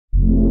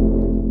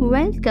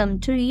Welcome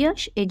to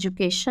Yash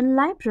Education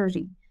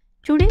Library.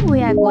 Today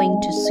we are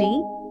going to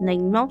see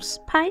name of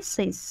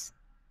spices.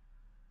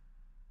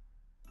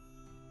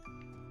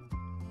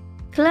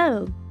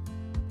 Clove,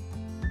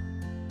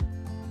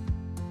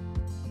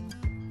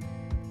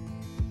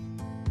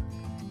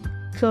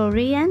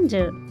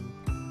 coriander,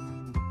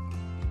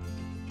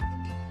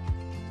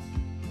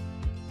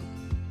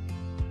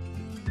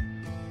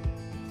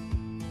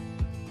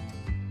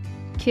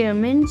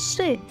 cumin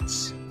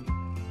seeds,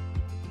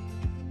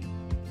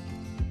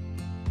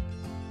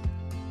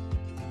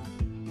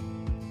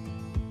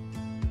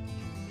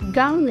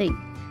 garlic,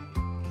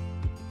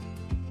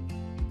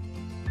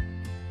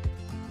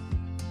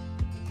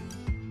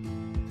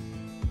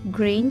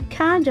 green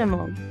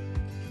cardamom,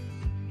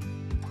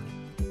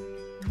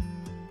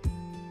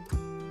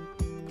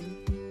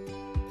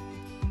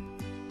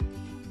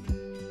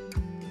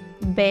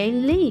 bay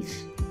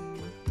leaf,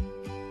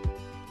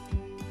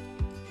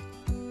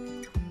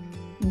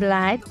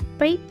 black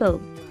pepper,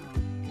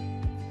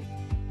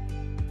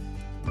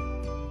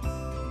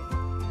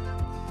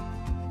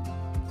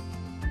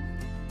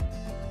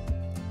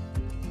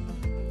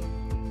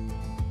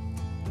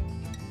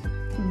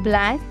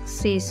 black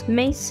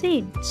sesame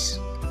seeds,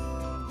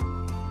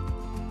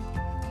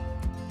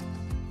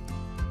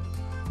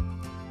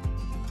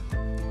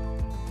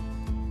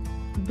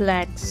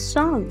 black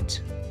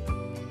salt,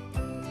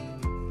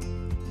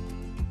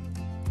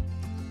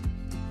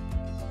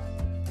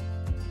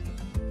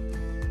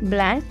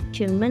 black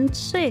cumin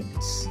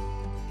seeds,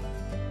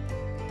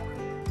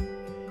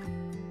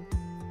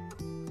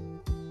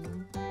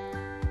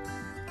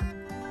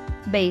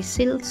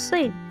 basil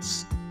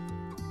seeds,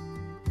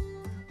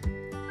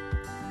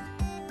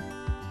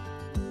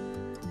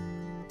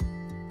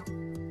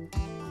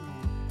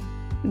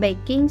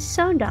 baking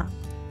soda,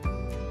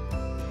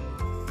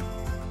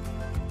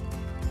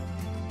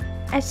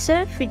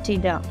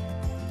 asafoetida,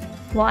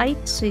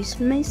 white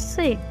sesame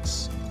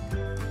seeds,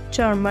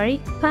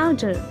 turmeric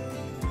powder,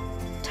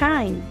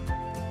 thyme,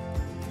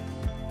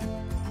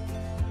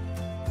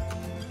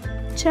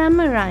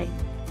 tamarind,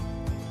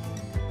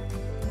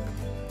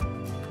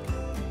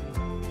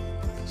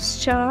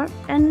 star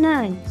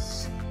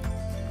anise,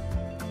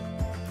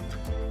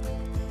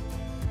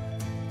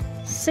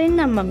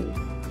 cinnamon,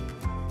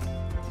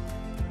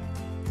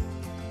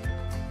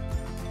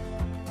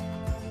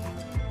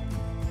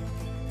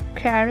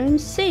 carom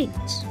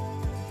seeds,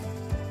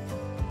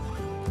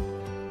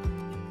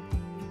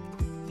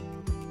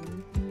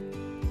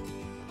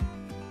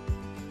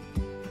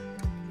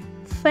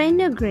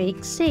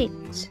 fenugreek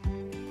seeds,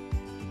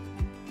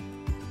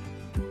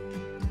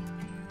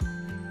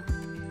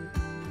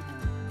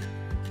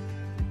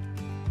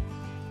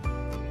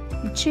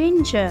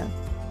 ginger,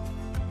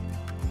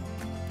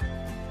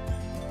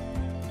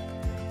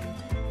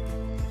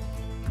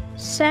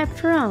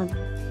 saffron,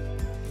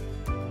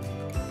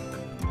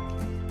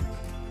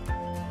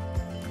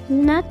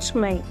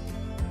 nutmeg,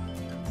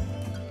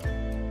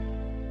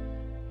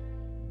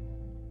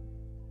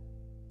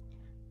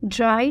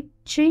 dried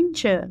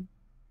ginger,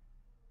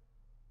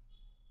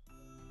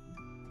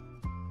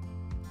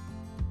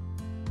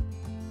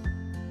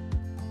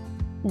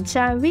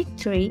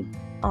 jawitri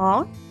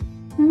or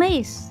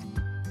mace,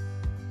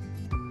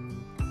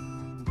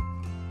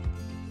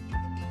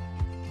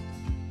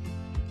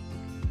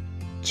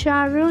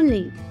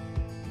 charoli,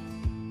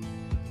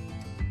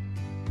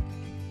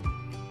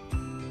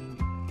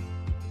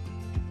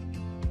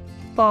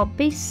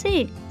 poppy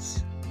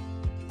seeds,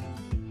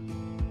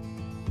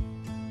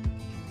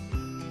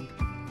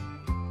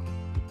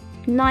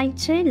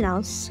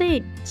 nigella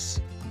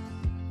seeds,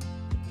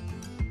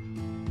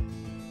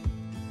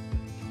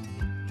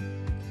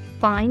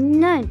 pine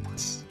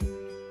nuts.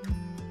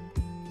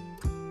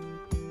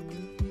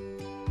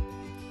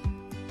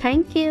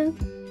 Thank you.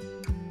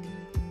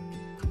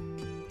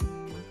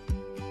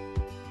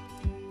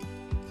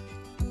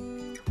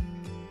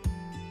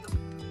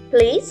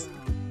 Please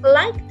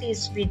like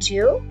this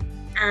video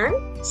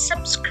and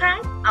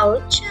subscribe our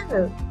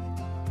channel.